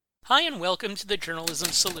Hi and welcome to the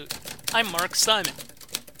Journalism Salute. I'm Mark Simon.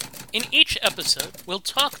 In each episode, we'll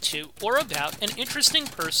talk to or about an interesting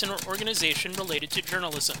person or organization related to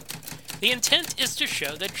journalism. The intent is to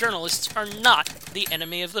show that journalists are not the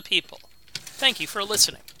enemy of the people. Thank you for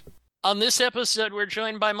listening. On this episode, we're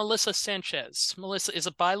joined by Melissa Sanchez. Melissa is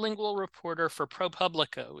a bilingual reporter for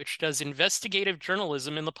ProPublica, which does investigative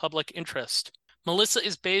journalism in the public interest. Melissa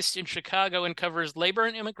is based in Chicago and covers labor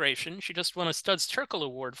and immigration. She just won a Studs Terkel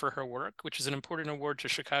Award for her work, which is an important award to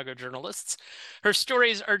Chicago journalists. Her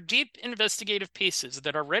stories are deep investigative pieces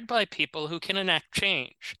that are read by people who can enact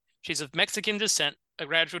change. She's of Mexican descent, a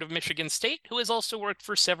graduate of Michigan State, who has also worked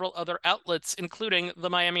for several other outlets, including the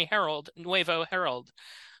Miami Herald, Nuevo Herald.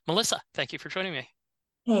 Melissa, thank you for joining me.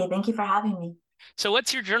 Hey, thank you for having me. So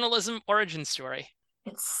what's your journalism origin story?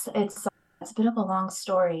 It's a bit of a long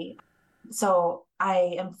story. So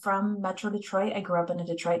I am from Metro Detroit. I grew up in a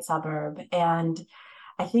Detroit suburb, and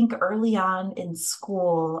I think early on in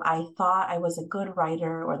school, I thought I was a good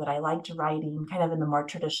writer or that I liked writing, kind of in the more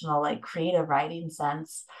traditional, like creative writing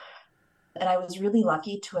sense. And I was really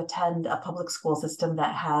lucky to attend a public school system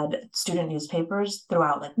that had student newspapers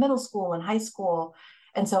throughout like middle school and high school.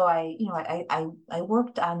 And so I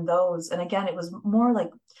worked on those. And again, it was more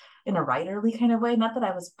like in a writerly kind of way. Not that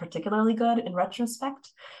I was particularly good in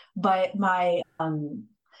retrospect, but I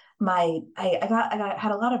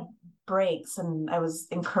had a lot of breaks, and I was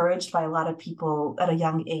encouraged by a lot of people at a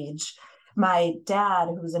young age. My dad,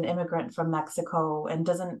 who's an immigrant from Mexico and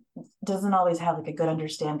doesn't always have like a good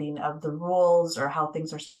understanding of the rules or how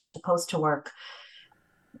things are supposed to work,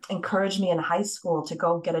 encouraged me in high school to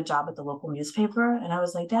go get a job at the local newspaper. And I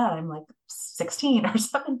was like, Dad, I'm like 16 or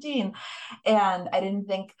 17. And I didn't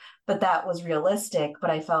think that was realistic, but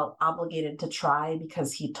I felt obligated to try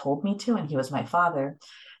because he told me to, and he was my father.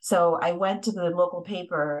 So I went to the local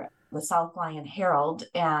paper, the South Lyon Herald,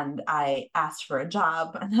 and I asked for a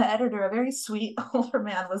job. And the editor, a very sweet older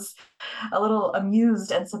man, was a little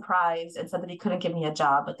amused and surprised and said that he couldn't give me a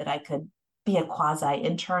job, but that I could be a quasi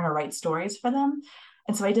intern or write stories for them.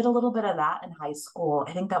 And so I did a little bit of that in high school.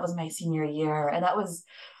 I think that was my senior year. And that was,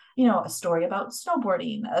 a story about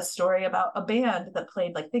snowboarding, a story about a band that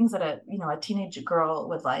played like things that a teenage girl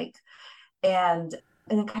would like. And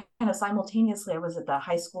and then kind of simultaneously, I was at the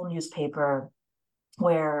high school newspaper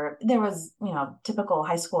where there was, typical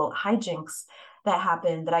high school hijinks that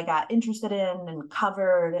happened that I got interested in and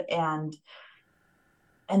covered. And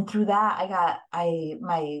through that,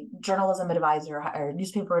 my journalism advisor or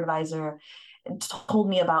newspaper advisor told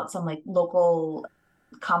me about some like local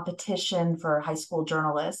competition for high school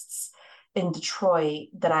journalists in Detroit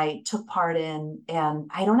that I took part in.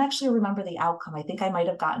 And I don't actually remember the outcome. I think I might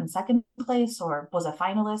have gotten second place or was a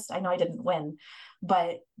finalist. I know I didn't win,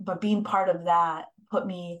 but being part of that put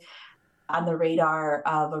me on the radar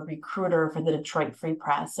of a recruiter for the Detroit Free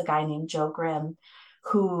Press, a guy named Joe Grimm,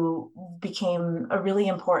 who became a really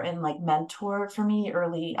important like mentor for me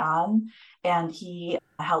early on. And he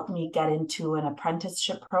helped me get into an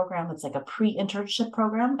apprenticeship program. It's like a pre-internship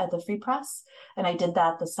program at the Free Press. And I did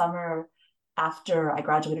that the summer after I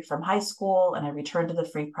graduated from high school, and I returned to the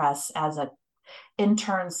Free Press as an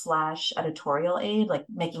intern slash editorial aide, like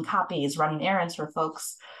making copies, running errands for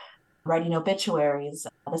folks, writing obituaries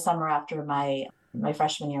the summer after my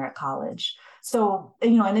freshman year at college. So,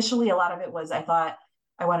 initially a lot of it was I thought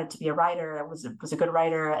I wanted to be a writer. I was a good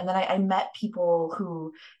writer. And then I met people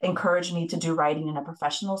who encouraged me to do writing in a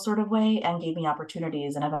professional sort of way and gave me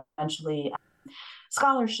opportunities, and eventually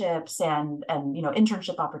scholarships and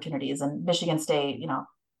internship opportunities. And Michigan State,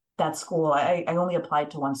 that school, I only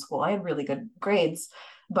applied to one school. I had really good grades,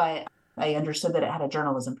 but I understood that it had a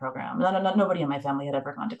journalism program. Nobody in my family had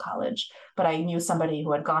ever gone to college, but I knew somebody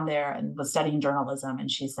who had gone there and was studying journalism,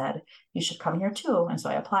 and she said, you should come here too. And so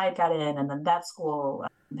I applied, got in, and then that school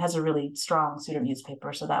has a really strong student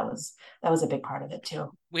newspaper. So that was a big part of it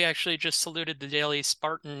too. We actually just saluted the Daily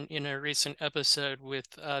Spartan in a recent episode with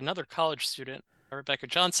another college student, Rebecca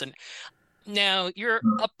Johnson. Now, your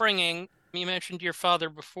upbringing, you mentioned your father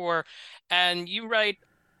before, and you write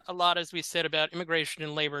a lot, as we said, about immigration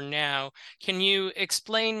and labor now. Can you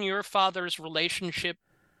explain your father's relationship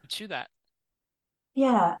to that?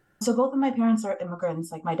 Yeah. So both of my parents are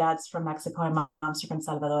immigrants. Like my dad's from Mexico and my mom's from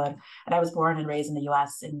Salvador. And I was born and raised in the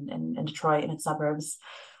US in Detroit and its suburbs.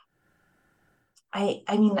 I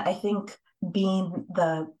think being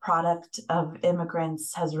the product of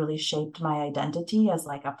immigrants has really shaped my identity as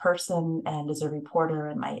like a person and as a reporter,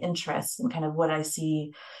 and my interests and kind of what I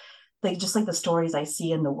see, like just like the stories I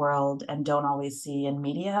see in the world and don't always see in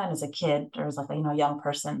media. And as a kid or as like a young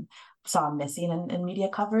person, saw missing in media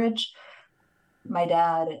coverage. My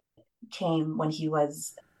dad came when he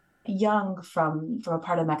was young from a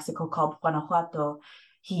part of Mexico called Guanajuato.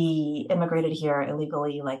 He immigrated here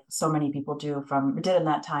illegally, like so many people did in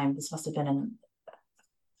that time. This must have been in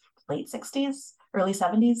late 60s, early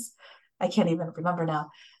 70s. I can't even remember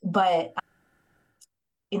now. But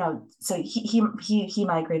so he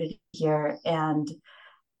migrated here, and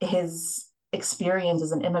his experience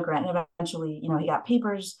as an immigrant, and eventually, he got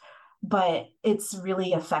papers, but it's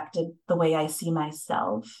really affected the way I see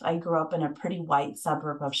myself. I grew up in a pretty white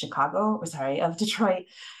suburb of of Detroit,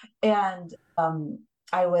 and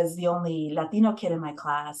I was the only Latino kid in my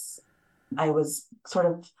class. I was sort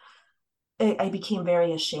of I became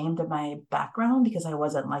very ashamed of my background because I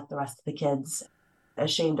wasn't like the rest of the kids,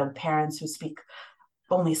 ashamed of parents who speak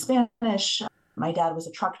only Spanish. My dad was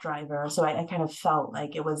a truck driver, so I kind of felt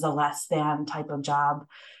like it was a less than type of job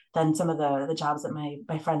than some of the jobs that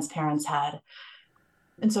my friends' parents had.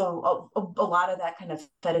 And so a lot of that kind of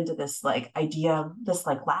fed into this like idea, this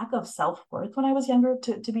like lack of self-worth when I was younger,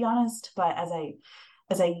 to be honest. But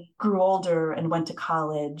as I grew older and went to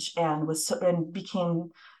college and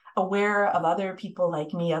became aware of other people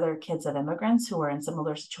like me, other kids of immigrants who were in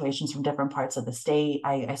similar situations from different parts of the state,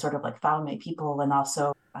 I sort of like found my people, and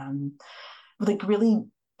also like really,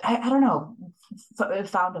 I don't know,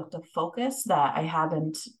 found the focus that I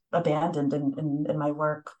haven't abandoned in my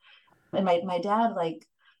work. And my dad, like,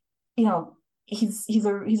 he's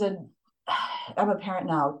a I'm a parent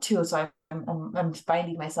now too, so I'm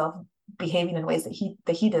finding myself behaving in ways that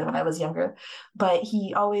he did when I was younger. But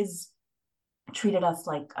he always treated us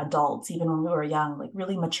like adults, even when we were young, like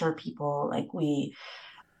really mature people. Like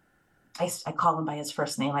I call him by his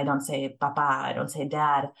first name. I don't say papa. I don't say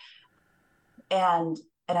dad. And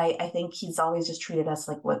I think he's always just treated us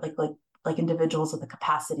like what like individuals with the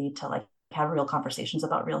capacity to like have real conversations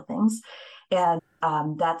about real things. And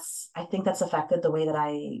I think that's affected the way that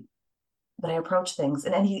I approach things.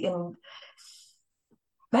 And I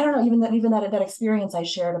don't know, even that experience I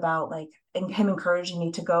shared about like him encouraging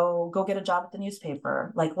me to go get a job at the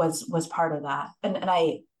newspaper, like was part of that. And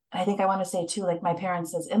I think I want to say too, like my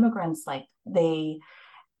parents as immigrants, like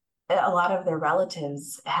a lot of their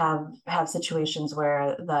relatives have situations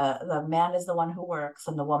where the man is the one who works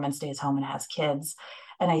and the woman stays home and has kids.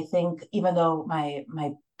 And I think even though my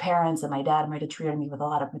parents and my dad might have treated me with a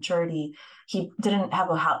lot of maturity, he didn't have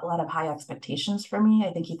a lot of high expectations for me.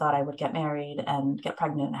 I think he thought I would get married and get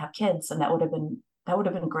pregnant and have kids, and that would have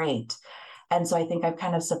been great. And so I think I've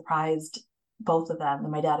kind of surprised both of them,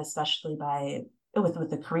 and my dad especially, by with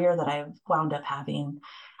the career that I've wound up having.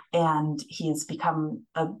 And he's become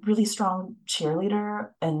a really strong cheerleader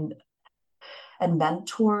and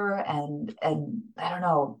mentor and I don't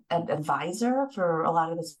know, an advisor for a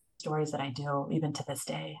lot of the stories that I do even to this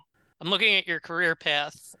day. I'm looking at your career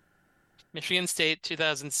path. Michigan State,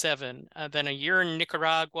 2007, then a year in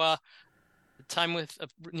Nicaragua, time with a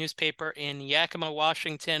newspaper in Yakima,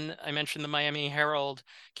 Washington. I mentioned the Miami Herald,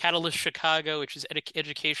 Catalyst Chicago, which is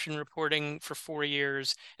education reporting for 4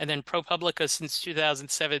 years, and then ProPublica since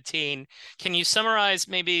 2017. Can you summarize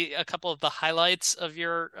maybe a couple of the highlights of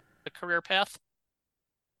your career path?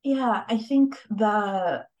 Yeah, I think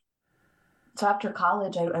the so after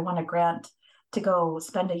college, I won a grant to go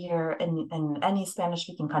spend a year in any Spanish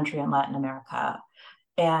speaking country in Latin America.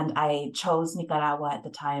 And I chose Nicaragua at the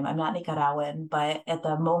time. I'm not Nicaraguan, but at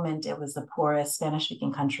the moment, it was the poorest Spanish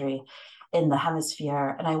speaking country in the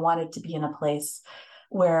hemisphere. And I wanted to be in a place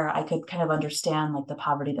where I could kind of understand like the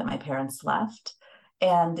poverty that my parents left.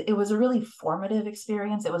 And it was a really formative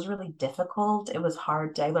experience. It was really difficult. It was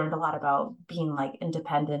hard. I learned a lot about being like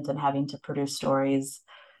independent and having to produce stories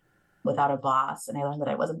without a boss. And I learned that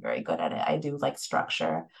I wasn't very good at it. I do like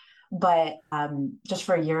structure. But just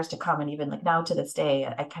for years to come, and even like now to this day,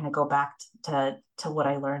 I kind of go back to what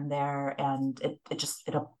I learned there, and it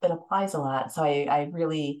applies a lot. So I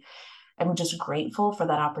really am just grateful for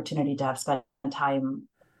that opportunity to have spent time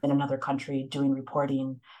in another country doing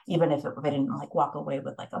reporting, even if I didn't like walk away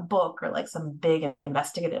with like a book or like some big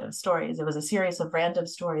investigative stories. It was a series of random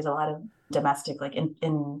stories, a lot of domestic, like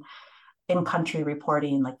in country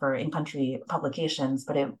reporting, like for in country publications.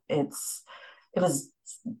 But it was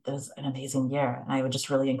it was an amazing year, and I would just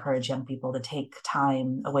really encourage young people to take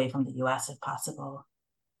time away from the U.S. if possible.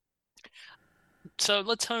 So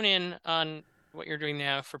let's hone in on what you're doing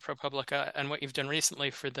now for ProPublica and what you've done recently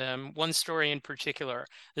for them. One story in particular,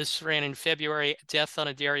 this ran in February, Death on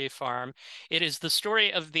a Dairy Farm. It is the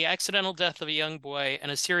story of the accidental death of a young boy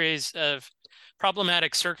and a series of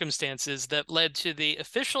problematic circumstances that led to the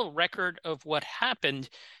official record of what happened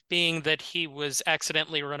being that he was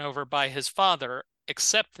accidentally run over by his father,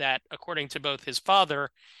 except that, according to both his father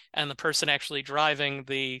and the person actually driving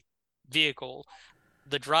the vehicle,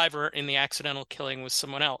 the driver in the accidental killing was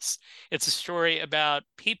someone else. It's a story about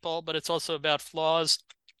people, but it's also about flaws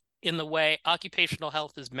in the way occupational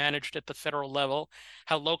health is managed at the federal level,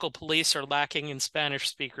 how local police are lacking in Spanish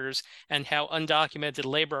speakers, and how undocumented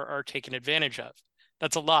labor are taken advantage of.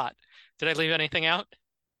 That's a lot. Did I leave anything out?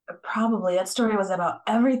 Probably that story was about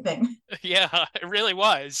everything. Yeah, it really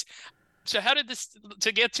was. So how did this,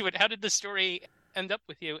 to get to it, how did the story end up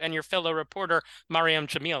with you and your fellow reporter, Mariam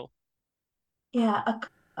Jamil? Yeah,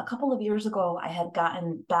 a couple of years ago, I had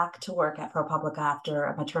gotten back to work at Publica after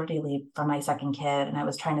a maternity leave for my second kid, and I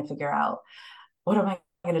was trying to figure out what am I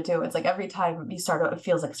going to do? It's like every time you start, it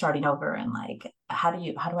feels like starting over, and like how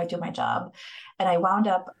do I do my job? And I wound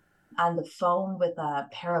up on the phone with a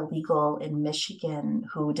paralegal in Michigan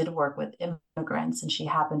who did work with immigrants, and she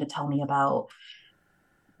happened to tell me about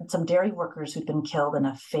some dairy workers who'd been killed in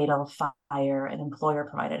a fatal fire in employer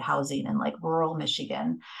provided housing in like rural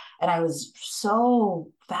Michigan. And I was so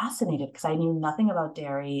fascinated because I knew nothing about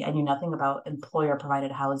dairy. I knew nothing about employer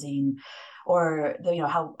provided housing or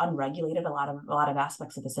how unregulated a lot of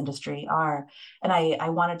aspects of this industry are. And I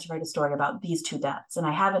wanted to write a story about these two deaths. And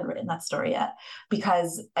I haven't written that story yet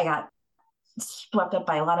because I got swept up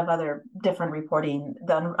by a lot of other different reporting,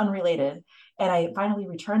 the unrelated. And I finally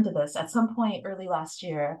returned to this at some point early last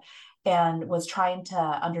year and was trying to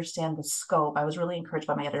understand the scope. I was really encouraged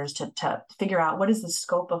by my editors to figure out what is the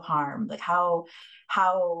scope of harm, like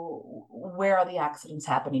where are the accidents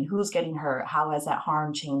happening, who's getting hurt, how has that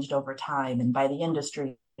harm changed over time and by the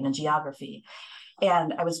industry and geography.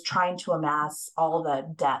 And I was trying to amass all the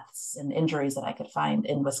deaths and injuries that I could find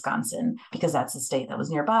in Wisconsin, because that's the state that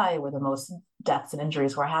was nearby where the most deaths and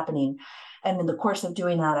injuries were happening. And in the course of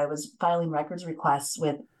doing that, I was filing records requests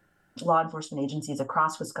with law enforcement agencies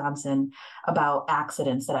across Wisconsin about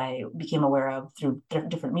accidents that I became aware of through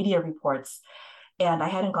different media reports. And I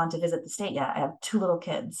hadn't gone to visit the state yet. I have two little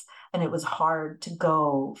kids, and it was hard to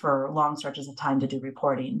go for long stretches of time to do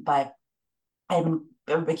reporting. But I've been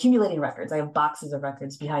accumulating records. I have boxes of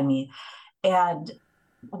records behind me. And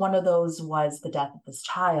one of those was the death of this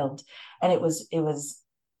child. And it was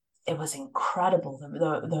incredible.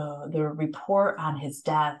 The report on his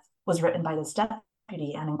death was written by this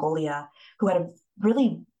deputy, Anangolia, who had a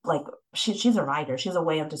really like she's a writer. She has a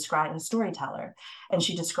way of describing, a storyteller. And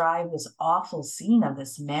she described this awful scene of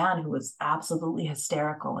this man who was absolutely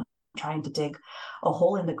hysterical and trying to dig a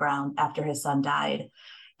hole in the ground after his son died.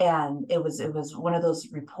 And it was one of those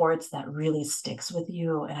reports that really sticks with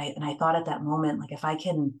you. And I thought at that moment, like if I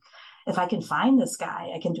can find this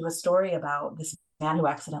guy, I can do a story about this man who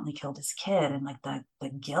accidentally killed his kid and like the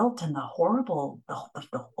guilt and the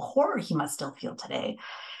horror he must still feel today.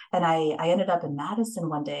 And I ended up in Madison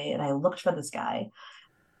one day and I looked for this guy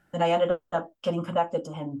and I ended up getting connected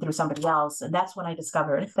to him through somebody else. And that's when I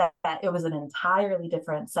discovered that it was an entirely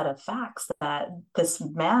different set of facts that this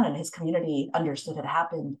man and his community understood had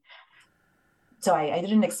happened. So I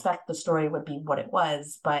didn't expect the story would be what it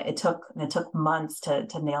was, but it took months to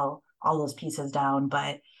nail all those pieces down.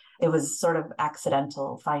 But it was sort of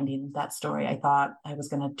accidental finding that story. I thought I was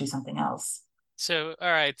going to do something else. So,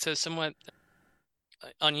 all right, so somewhat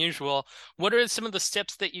unusual. What are some of the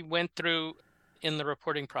steps that you went through in the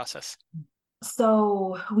reporting process?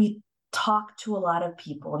 So we talked to a lot of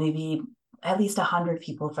people, maybe at least 100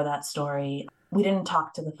 people for that story. We didn't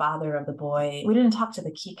talk to the father of the boy. We didn't talk to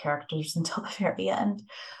the key characters until the very end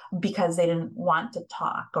because they didn't want to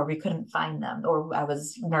talk or we couldn't find them or I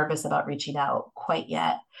was nervous about reaching out quite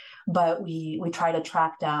yet. But we try to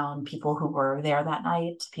track down people who were there that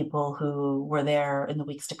night, people who were there in the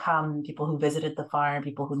weeks to come, people who visited the farm,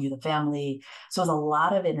 people who knew the family. So it was a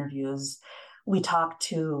lot of interviews. We talked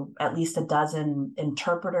to at least a dozen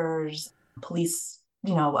interpreters, police,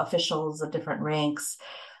 officials of different ranks,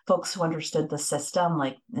 folks who understood the system,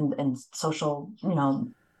 like in social,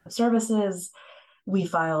 services. We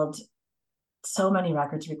filed so many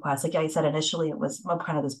records requests. Like I said, initially it was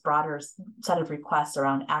kind of this broader set of requests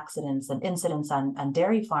around accidents and incidents on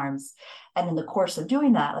dairy farms. And in the course of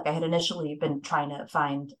doing that, like I had initially been trying to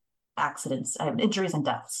find accidents, injuries and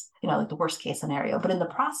deaths, like the worst case scenario. But in the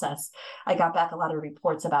process, I got back a lot of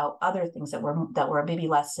reports about other things that were maybe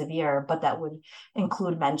less severe, but that would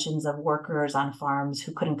include mentions of workers on farms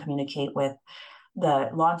who couldn't communicate with the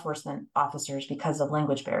law enforcement officers because of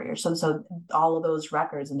language barriers. So all of those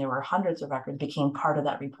records, and there were hundreds of records, became part of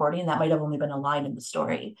that reporting. That might have only been a line in the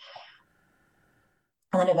story.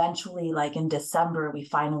 And then eventually, like in December, we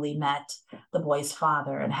finally met the boy's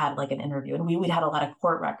father and had like an interview. And we'd had a lot of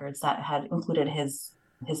court records that had included his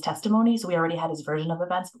testimony. So we already had his version of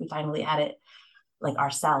events, but we finally had it like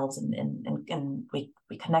ourselves and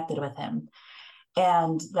we connected with him.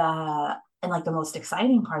 And And like the most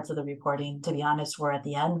exciting parts of the reporting, to be honest, were at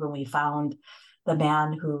the end when we found the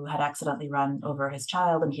man who had accidentally run over his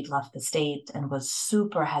child, and he'd left the state and was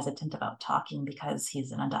super hesitant about talking because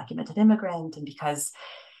he's an undocumented immigrant and because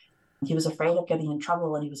he was afraid of getting in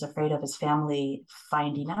trouble, and he was afraid of his family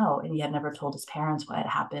finding out, and he had never told his parents what had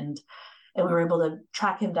happened. And we were able to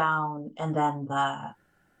track him down. And then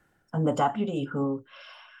the deputy who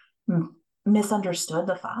misunderstood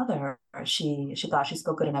the father. She thought she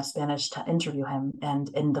spoke good enough Spanish to interview him, and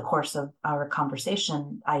in the course of our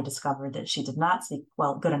conversation, I discovered that she did not speak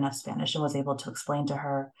good enough Spanish, and was able to explain to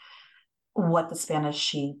her what the Spanish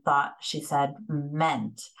she thought she said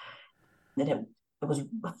meant. That it was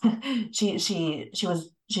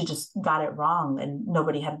she just got it wrong, and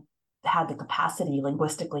nobody had the capacity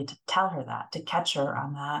linguistically to tell her that, to catch her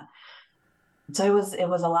on that. So it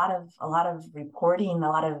was a lot of reporting, a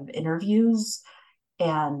lot of interviews,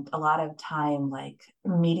 and a lot of time like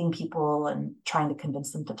meeting people and trying to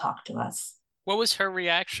convince them to talk to us. What was her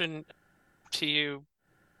reaction to you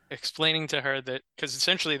explaining to her that, because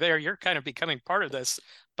essentially there you're kind of becoming part of this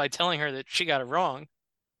by telling her that she got it wrong?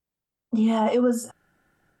 Yeah,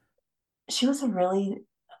 she was a really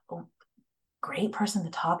great person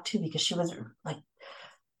to talk to, because she was like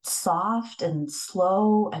soft and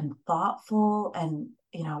slow and thoughtful. And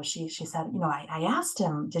she said, I asked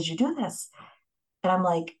him, did you do this? And I'm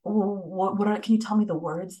like, well, can you tell me the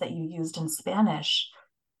words that you used in Spanish?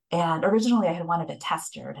 And originally I had wanted to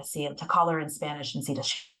test her to call her in Spanish and see, does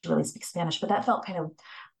she really speak Spanish? But that felt kind of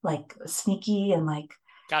like sneaky, and like,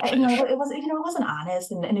 Gotcha-ish. it wasn't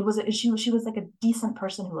honest. And it was, she was like a decent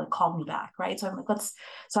person who like called me back. Right. So I'm like,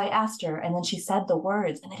 so I asked her, and then she said the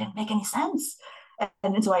words and it didn't make any sense.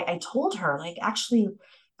 And so I told her, like, actually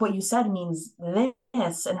what you said means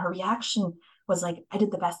this. And her reaction was like, I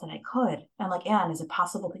did the best that I could. And I'm like, Anne, is it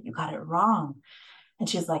possible that you got it wrong? And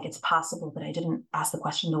she's like, it's possible that I didn't ask the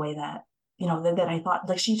question the way that, that I thought.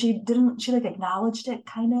 Like she like acknowledged it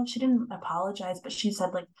kind of. She didn't apologize, but she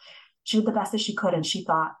said like she did the best that she could, and she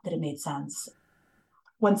thought that it made sense.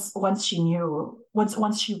 Once she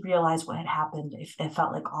realized what had happened, it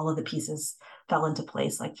felt like all of the pieces fell into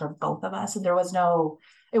place, like for both of us. And it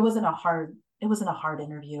wasn't a hard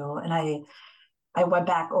interview. And I went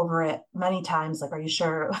back over it many times, like, are you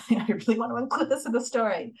sure I really want to include this in the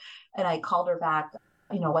story? And I called her back,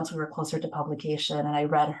 once we were closer to publication, and I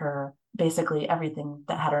read her basically everything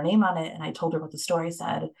that had her name on it. And I told her what the story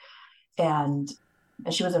said. And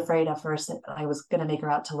she was afraid at first that I was going to make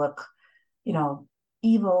her out to look,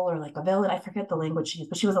 evil or like a villain. I forget the language she used,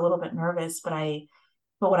 but she was a little bit nervous. But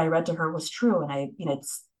what I read to her was true. And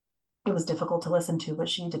it was difficult to listen to, but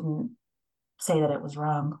she didn't say that it was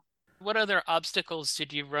wrong. What other obstacles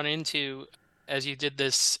did you run into as you did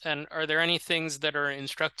this? And are there any things that are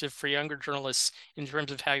instructive for younger journalists in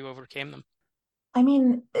terms of how you overcame them? I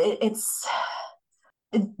mean,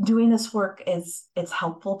 doing this work it's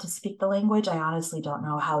helpful to speak the language. I honestly don't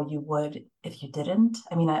know how you would if you didn't.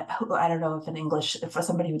 I mean, I don't know if for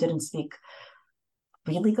somebody who didn't speak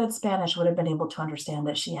really good Spanish would have been able to understand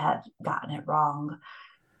that she had gotten it wrong.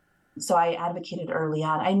 So I advocated early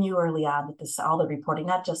on. I knew early on that all the reporting,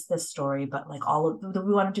 not just this story, but like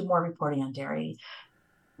we want to do more reporting on dairy.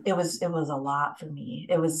 It was a lot for me.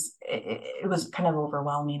 It was kind of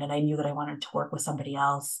overwhelming, and I knew that I wanted to work with somebody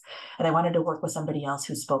else, and I wanted to work with somebody else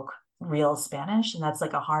who spoke real Spanish, and that's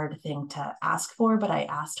like a hard thing to ask for, but I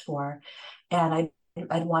asked for. And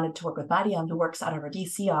I wanted to work with Mariam, who works out of our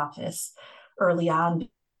DC office, early on,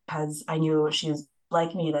 because I knew she was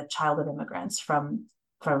like me, the child of immigrants from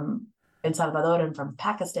El Salvador and from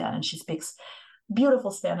Pakistan, and she speaks beautiful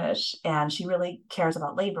Spanish, and she really cares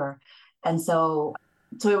about labor. And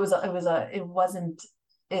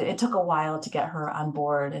it took a while to get her on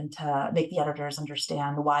board and to make the editors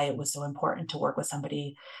understand why it was so important to work with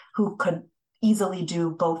somebody who could easily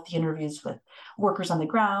do both the interviews with workers on the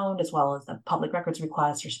ground as well as the public records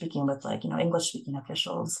requests, or speaking with English speaking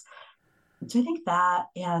officials. So I think that,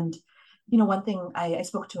 and one thing, I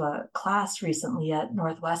spoke to a class recently at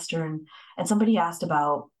Northwestern, and somebody asked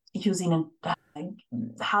about using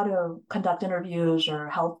how to conduct interviews or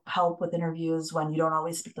help with interviews when you don't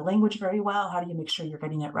always speak the language very well. How do you make sure you're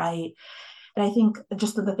getting it right? And I think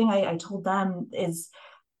just the thing I told them is,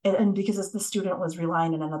 and because the student was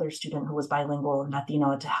relying on another student who was bilingual and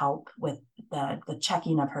Latino to help with the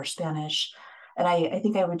checking of her Spanish. And I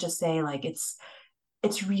think I would just say, like, it's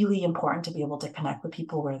really important to be able to connect with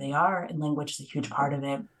people where they are, and language is a huge part of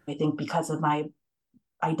it. I think because of my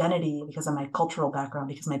identity, because of my cultural background,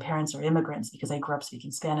 because my parents are immigrants, because I grew up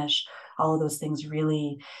speaking Spanish, all of those things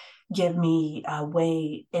really give me a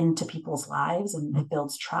way into people's lives, and it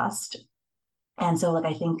builds trust. And so, like,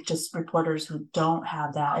 I think just reporters who don't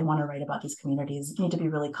have that and want to write about these communities need to be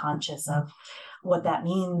really conscious of what that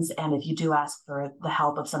means. And if you do ask for the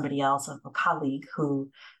help of somebody else, of a colleague who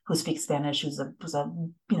speaks Spanish, who's a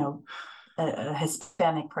a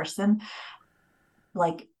Hispanic person,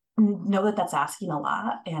 like, know that that's asking a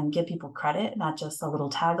lot, and give people credit, not just a little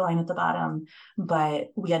tagline at the bottom,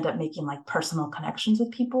 but we end up making like personal connections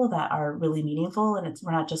with people that are really meaningful. And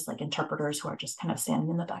we're not just like interpreters who are just kind of standing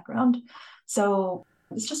in the background. So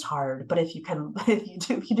it's just hard, but if you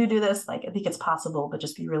do this, like, I think it's possible, but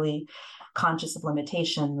just be really conscious of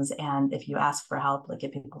limitations. And if you ask for help, like,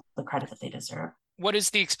 give people the credit that they deserve. What is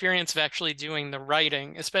the experience of actually doing the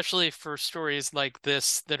writing, especially for stories like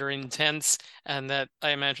this that are intense and that I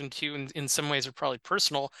imagine to you in some ways are probably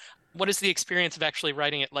personal? What is the experience of actually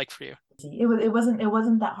writing it like for you? It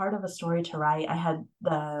wasn't that hard of a story to write. I had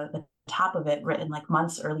the top of it written like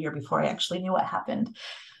months earlier before I actually knew what happened.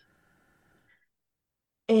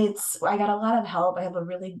 I got a lot of help. I have a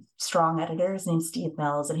really strong editor. His name's Steve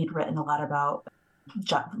Mills, and he'd written a lot about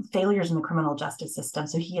failures in the criminal justice system.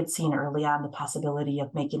 So he had seen early on the possibility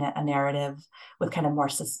of making it a narrative with kind of more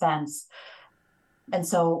suspense. And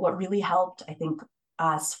so what really helped, I think,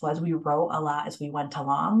 us was we wrote a lot as we went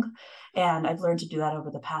along. And I've learned to do that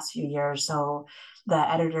over the past few years. So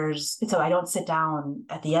I don't sit down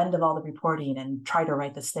at the end of all the reporting and try to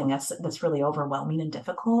write this thing that's really overwhelming and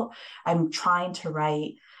difficult. I'm trying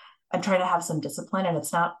to have some discipline, and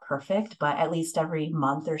it's not perfect, but at least every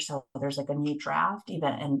month or so, there's like a new draft,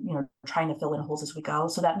 even, and, trying to fill in holes as we go.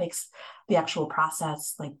 So that makes the actual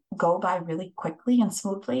process like go by really quickly and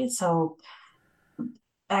smoothly. So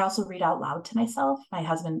I also read out loud to myself. My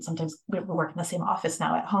husband, sometimes we work in the same office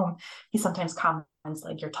now at home. He sometimes comments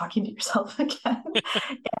like, "You're talking to yourself again."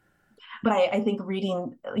 But I think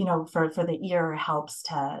reading, for the ear helps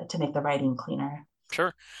to make the writing cleaner.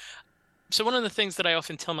 Sure. So one of the things that I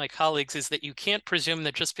often tell my colleagues is that you can't presume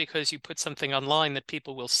that just because you put something online that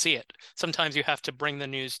people will see it. Sometimes you have to bring the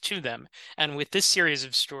news to them. And with this series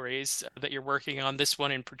of stories that you're working on, this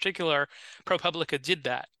one in particular, ProPublica did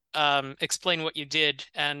that. Explain what you did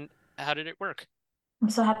and how did it work? I'm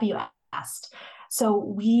so happy you asked. So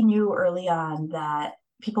we knew early on that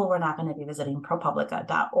people were not going to be visiting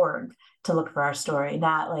ProPublica.org to look for our story,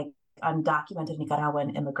 not like undocumented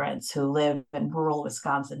Nicaraguan immigrants who live in rural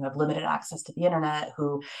Wisconsin, who have limited access to the internet,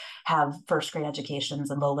 who have first grade educations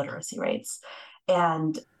and low literacy rates.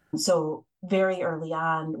 And so very early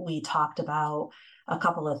on, we talked about a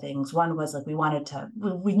couple of things. One was like, we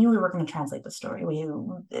knew we were going to translate the story.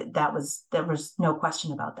 There was no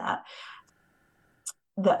question about that.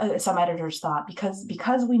 Some editors thought,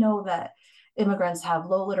 because we know that immigrants have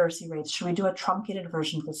low literacy rates, should we do a truncated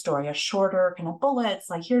version of the story, a shorter kind of bullets,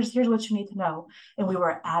 like here's what you need to know? And we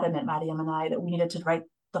were adamant, Mariam and I, that we needed to write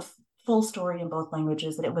the full story in both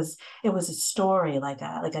languages, that it was a story, like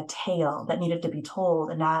a tale that needed to be told,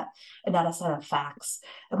 and not a set of facts.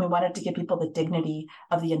 And we wanted to give people the dignity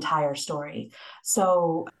of the entire story.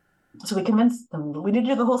 So we convinced them we need to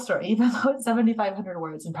do the whole story, even though it's 7,500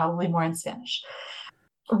 words and probably more in Spanish.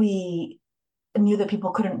 We knew that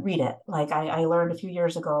people couldn't read it. Like I learned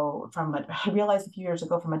I realized a few years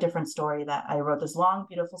ago from a different story that I wrote this long,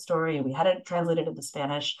 beautiful story, and we had it translated into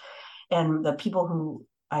Spanish, and the people who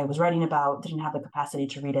I was writing about didn't have the capacity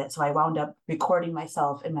to read it. So I wound up recording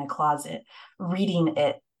myself in my closet, reading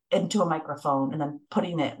it into a microphone, and then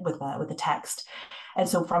putting it with the text. And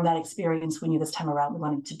so from that experience, we knew this time around we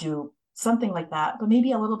wanted to do something like that, but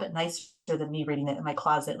maybe a little bit nicer than me reading it in my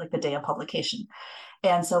closet like the day of publication.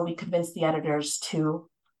 And so we convinced the editors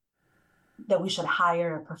that we should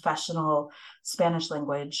hire a professional Spanish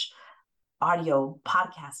language audio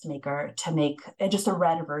podcast maker to make just a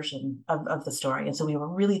read version of the story. And so we were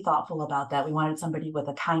really thoughtful about that. We wanted somebody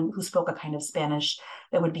who spoke a kind of Spanish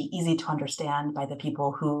that would be easy to understand by the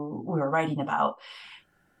people who we were writing about,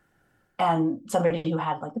 and somebody who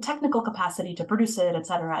had like the technical capacity to produce it, et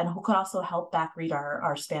cetera, and who could also help back read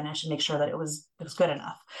our Spanish and make sure that it was good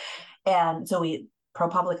enough. And so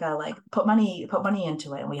ProPublica like put money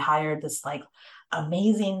into it, and we hired this like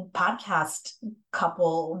amazing podcast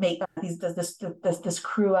couple, make this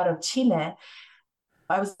crew out of Chile.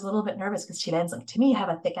 I was a little bit nervous because Chilens, like, to me, have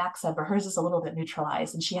a thick accent, but hers is a little bit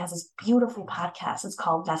neutralized. And she has this beautiful podcast. It's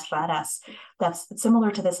called Las Raras. That's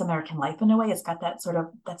similar to This American Life in a way. It's got that sort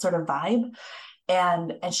of vibe.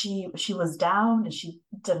 And she was down, and she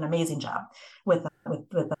did an amazing job with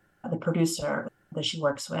the producer that she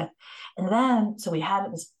works with. And then, so we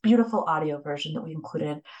had this beautiful audio version that we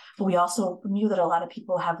included, but we also knew that a lot of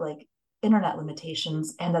people have like internet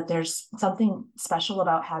limitations, and that there's something special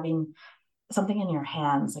about having something in your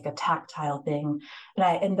hands, like a tactile thing.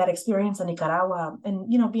 And that experience in Nicaragua,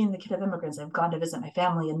 and, you know, being the kid of immigrants, I've gone to visit my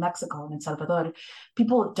family in Mexico and in Salvador.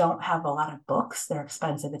 People don't have a lot of books. They're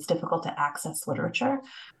expensive. It's difficult to access literature.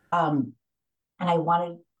 Um, and I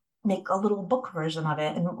wanted to make a little book version of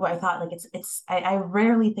it. And I thought, like, I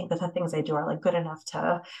rarely think that the things I do are like good enough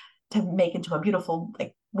to make into a beautiful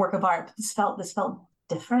like work of art. This felt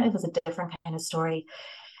different. It was a different kind of story.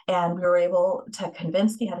 And we were able to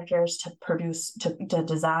convince the editors to to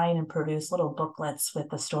design and produce little booklets with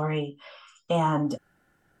the story. And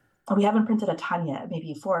we haven't printed a ton yet,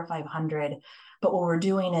 maybe 400 or 500. But what we're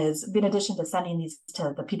doing is, in addition to sending these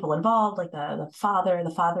to the people involved, like the father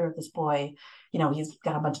of this boy, you know, he's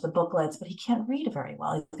got a bunch of the booklets, but he can't read very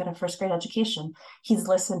well. He's got a first grade education. He's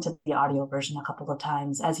listened to the audio version a couple of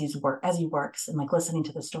times as he works, and like listening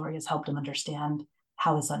to the story has helped him understand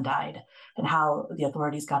how his son died and how the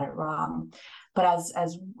authorities got it wrong. But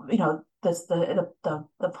as you know,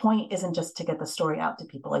 the point isn't just to get the story out to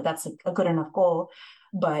people. Like that's a good enough goal.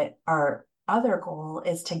 But our other goal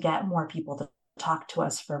is to get more people to talk to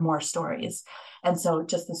us for more stories. And so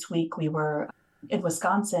just this week, we were in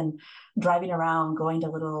Wisconsin, driving around, going to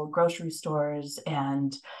little grocery stores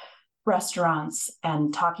and restaurants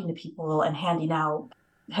and talking to people and handing out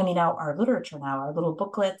our literature now, our little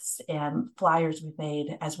booklets and flyers we've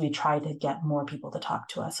made as we try to get more people to talk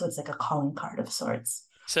to us. So it's like a calling card of sorts.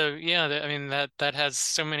 So yeah, I mean that has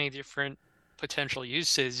so many different potential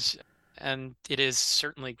uses, and it is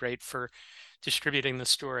certainly great for distributing the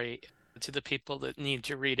story to the people that need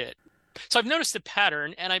to read it. So I've noticed a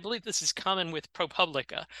pattern, and I believe this is common with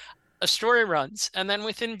ProPublica. A story runs, and then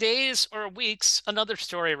within days or weeks, another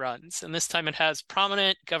story runs, and this time it has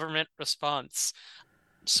prominent government response.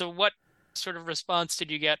 So what sort of response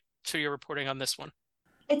did you get to your reporting on this one?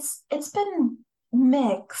 It's been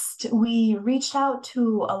mixed. We reached out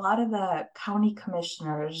to a lot of the county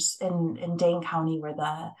commissioners in Dane County, where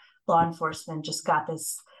the law enforcement just got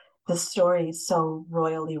this story so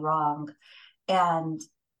royally wrong. And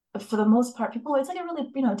for the most part, people, it's like a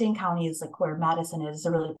really, you know, Dane County is like where Madison is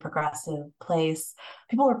a really progressive place.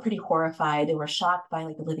 People were pretty horrified. They were shocked by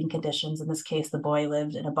like the living conditions. In this case, the boy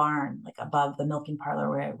lived in a barn, like above the milking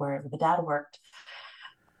parlor where the dad worked.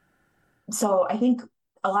 So I think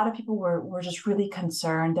a lot of people were just really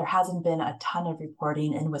concerned. There hasn't been a ton of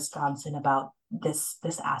reporting in Wisconsin about this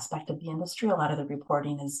aspect of the industry. A lot of the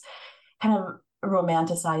reporting is kind of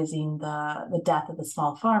romanticizing the death of the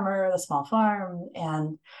small farmer, the small farm,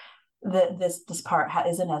 and this part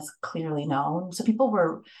isn't as clearly known. So people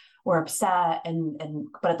were upset, and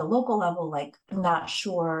but at the local level, like not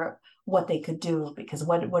sure what they could do, because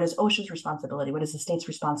what is OSHA's responsibility? What is the state's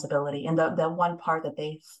responsibility? And the one part that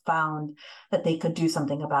they found that they could do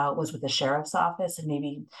something about was with the sheriff's office and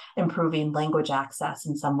maybe improving language access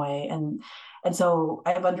in some way. And so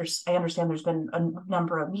I understand there's been a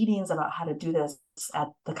number of meetings about how to do this at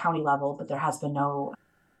the county level, but there has been no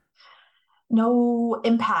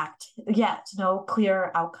impact yet, no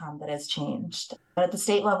clear outcome that has changed. But at the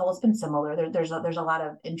state level, it's been similar. There's a lot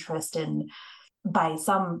of interest by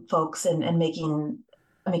some folks in making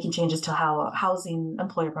changes to how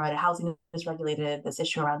employer provided housing is regulated. This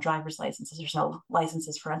issue around driver's licenses. There's no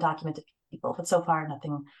licenses for undocumented people, but so far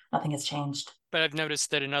nothing has changed. But I've noticed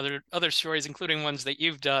that in other stories, including ones that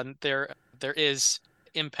you've done, there is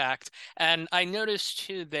impact. And I noticed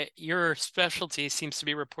too that your specialty seems to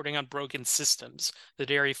be reporting on broken systems, the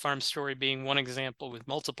dairy farm story being one example with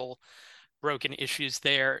multiple broken issues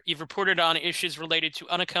there. You've reported on issues related to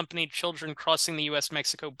unaccompanied children crossing the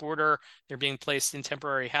U.S.-Mexico border. They're being placed in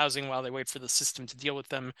temporary housing while they wait for the system to deal with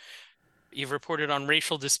them. You've reported on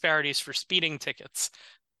racial disparities for speeding tickets.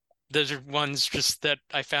 Those are ones just that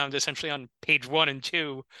I found essentially on page 1 and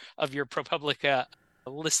 2 of your ProPublica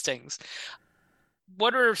listings.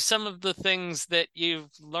 What are some of the things that you've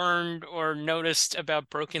learned or noticed about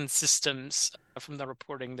broken systems from the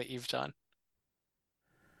reporting that you've done?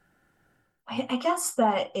 I guess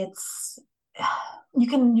that you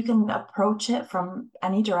can approach it from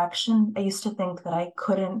any direction. I used to think that I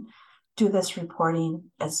couldn't do this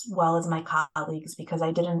reporting as well as my colleagues because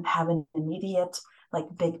I didn't have an immediate like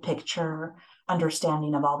big picture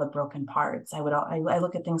understanding of all the broken parts. I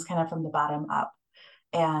look at things kind of from the bottom up,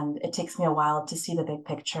 and it takes me a while to see the big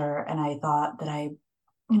picture. And I thought that I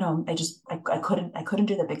couldn't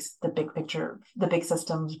do the big picture, the big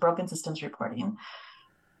systems, broken systems reporting.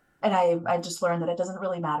 And I just learned that it doesn't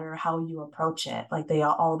really matter how you approach it. Like they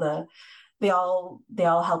all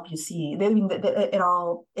help you see. It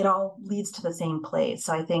all leads to the same place.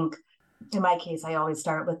 So I think in my case, I always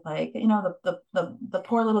start with like, the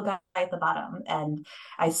poor little guy at the bottom, and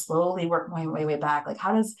I slowly work my way back. Like,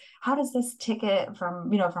 how does this ticket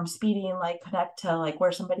from speeding like connect to like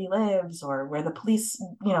where somebody lives or where the police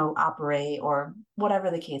operate or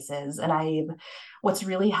whatever the case is. And what's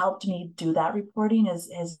really helped me do that reporting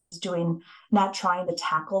is doing, not trying to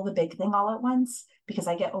tackle the big thing all at once, because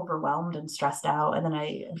I get overwhelmed and stressed out, and then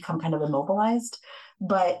I become kind of immobilized.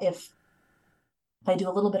 But if I do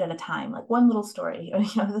a little bit at a time, like one little story,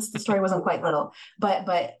 the story wasn't quite little, but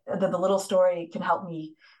the little story can help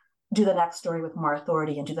me do the next story with more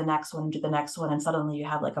authority, and do the next one, and do the next one. And suddenly you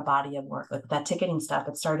have like a body of work. Like that ticketing stuff,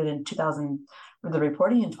 it started in 2000, the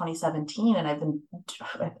reporting in 2017. And I think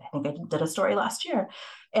I did a story last year,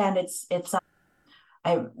 and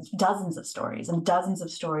I dozens of stories, and dozens of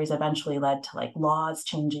stories eventually led to like laws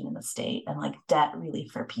changing in the state, and like debt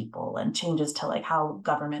relief for people, and changes to like how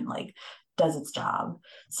government like does its job.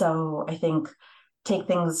 So I think take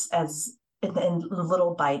things as in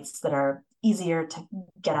little bites that are easier to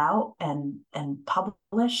get out and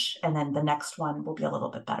publish, and then the next one will be a little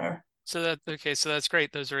bit better. So that's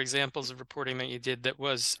great. Those are examples of reporting that you did that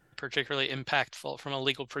was particularly impactful from a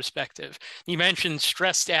legal perspective. You mentioned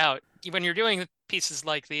stressed out. When you're doing pieces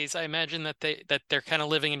like these, I imagine that they're kind of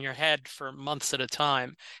living in your head for months at a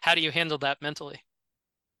time. How do you handle that mentally?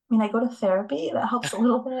 I mean, I go to therapy. That helps a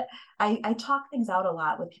little bit. I talk things out a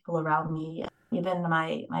lot with people around me. Even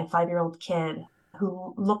my 5-year-old kid,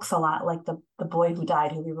 who looks a lot like the boy who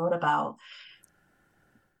died, who we wrote about,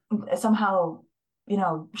 somehow,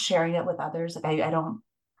 sharing it with others. Like I'm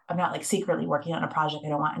not like secretly working on a project I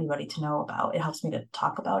don't want anybody to know about. It helps me to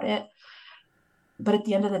talk about it. But at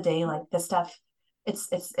the end of the day, like this stuff,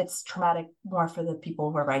 it's traumatic more for the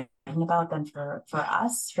people we're writing about than for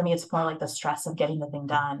us. For me, it's more like the stress of getting the thing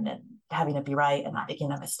done and having it be right and not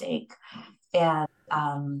making a mistake. And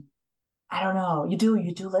I don't know, you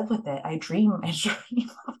do live with it. I dream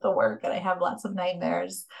of the work, and I have lots of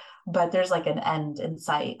nightmares, but there's like an end in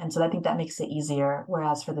sight. And so I think that makes it easier.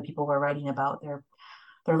 Whereas for the people we're writing about,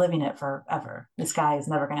 they're living it forever. This guy is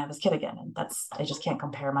never going to have his kid again, and I just can't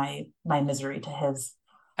compare my misery to his.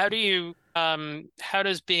 How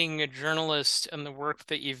does being a journalist and the work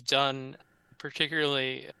that you've done,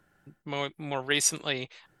 particularly more recently,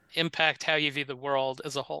 impact how you view the world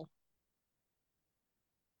as a whole?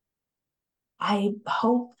 I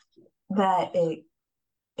hope that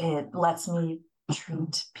it lets me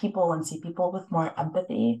treat people and see people with more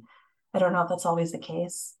empathy. I don't know if that's always the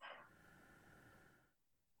case,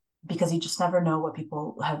 because you just never know what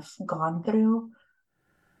people have gone through.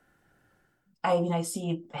 I mean, I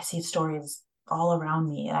see stories all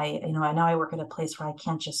around me. And I know I work at a place where I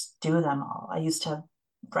can't just do them all. I used to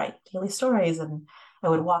write daily stories, and I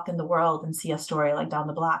would walk in the world and see a story like down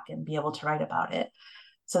the block and be able to write about it.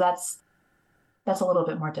 So that's a little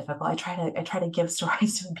bit more difficult. I try to give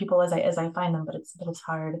stories to people as I find them, but it's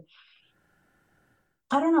hard.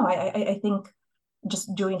 I don't know. I think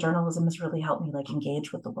just doing journalism has really helped me like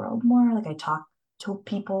engage with the world more. Like I talk to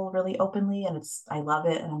people really openly, and I love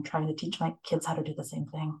it, and I'm trying to teach my kids how to do the same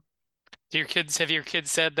thing. Have your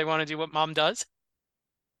kids said they want to do what mom does?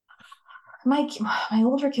 My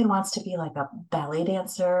older kid wants to be like a ballet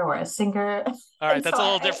dancer or a singer, All right, and so that's a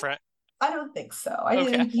little I different. I don't think so. I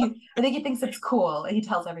Okay. think he I think he thinks it's cool. He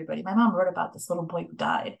tells everybody, my mom wrote about this little boy who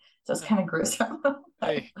died. So it's kind of gruesome. But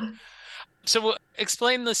Hey. So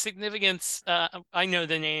explain the significance. I know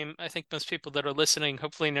the name. I think most people that are listening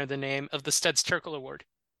hopefully know the name of the Studs Terkel Award.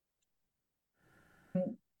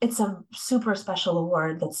 it's a super special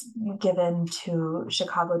award that's given to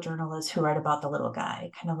Chicago journalists who write about the little guy,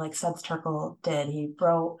 kind of like Suds Terkel did. He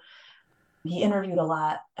interviewed a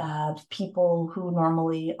lot of people who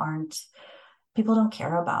normally aren't people don't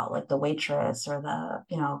care about, like the waitress or the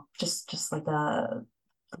just like the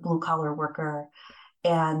blue collar worker.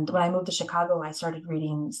 And when I moved to Chicago, I started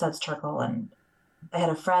reading Studs Terkel, and I had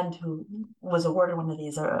a friend who was awarded one of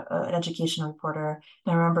these, an education reporter.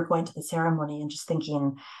 And I remember going to the ceremony and just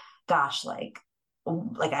thinking, gosh,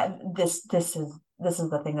 this is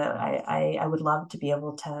the thing that I would love to be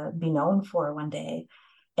able to be known for one day.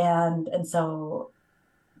 And so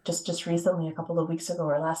just recently, a couple of weeks ago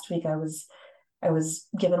or last week, I was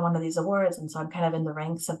given one of these awards. And so I'm kind of in the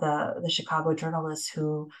ranks of the Chicago journalists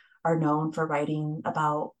who are known for writing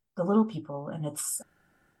about the little people. And it's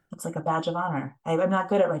like a badge of honor. I'm not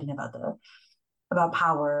good at writing about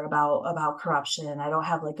power, about corruption. I don't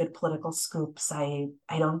have like good political scoops. I'm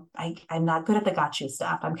not good at the got you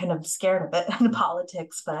stuff. I'm kind of scared of it in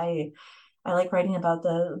politics, but I like writing about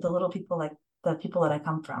the little people, like the people that I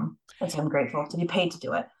come from. And so I'm grateful to be paid to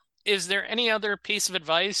do it. Is there any other piece of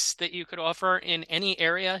advice that you could offer in any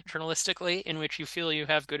area journalistically in which you feel you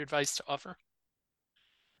have good advice to offer?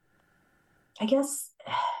 I guess,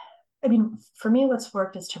 I mean, for me, what's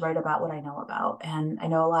worked is to write about what I know about. And I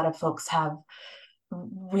know a lot of folks have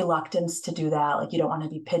reluctance to do that. Like, you don't want to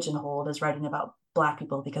be pigeonholed as writing about Black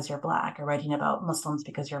people because you're Black, or writing about Muslims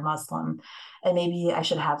because you're Muslim. And maybe I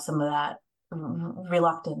should have some of that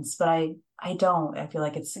reluctance, but I don't. I feel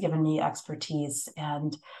like it's given me expertise,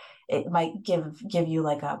 and it might give you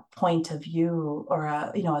like a point of view,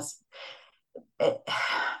 or it,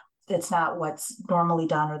 it's not what's normally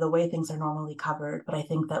done or the way things are normally covered. But I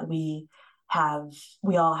think that we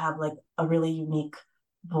all have like a really unique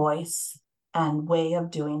voice and way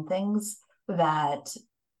of doing things, that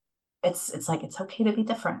it's okay to be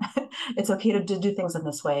different. It's okay to do things in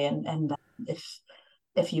this way. And if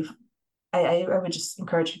you I would just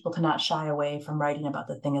encourage people to not shy away from writing about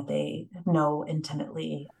the thing that they know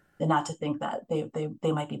intimately, and not to think that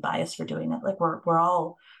they might be biased for doing it. Like, we're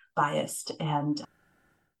all biased, and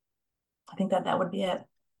I think that would be it.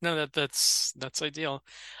 No, that's ideal.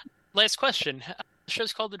 Last question. The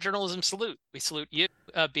show's called the Journalism Salute. We salute you,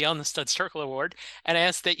 Beyond the Stud Circle Award, and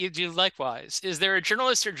ask that you do likewise. Is there a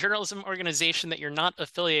journalist or journalism organization that you're not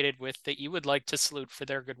affiliated with that you would like to salute for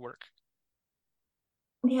their good work?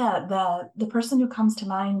 Yeah, the person who comes to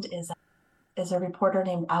mind is a reporter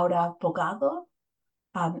named Aura Bogado,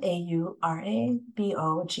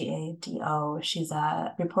 Aurabogado. She's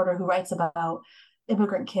a reporter who writes about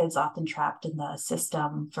immigrant kids often trapped in the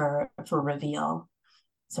system for Reveal.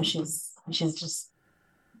 So she's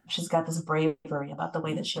got this bravery about the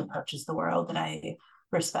way that she approaches the world that I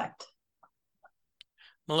respect.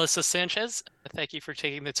 Melissa Sanchez, thank you for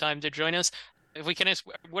taking the time to join us. If we can ask,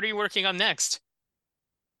 what are you working on next?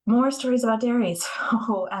 More stories about dairy.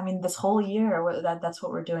 So, I mean, this whole year, that's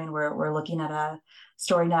what we're doing. We're looking at a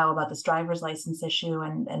story now about this driver's license issue,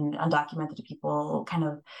 and undocumented people kind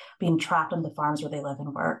of being trapped on the farms where they live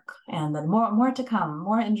and work. And then more to come,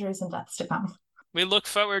 more injuries and deaths to come. We look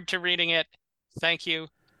forward to reading it. Thank you.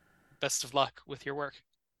 Best of luck with your work.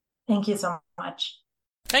 Thank you so much.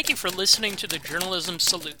 Thank you for listening to the Journalism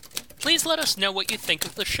Salute. Please let us know what you think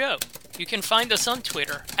of the show. You can find us on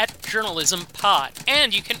Twitter @JournalismPod,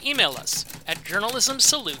 and you can email us at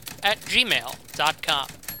journalismsalute@gmail.com.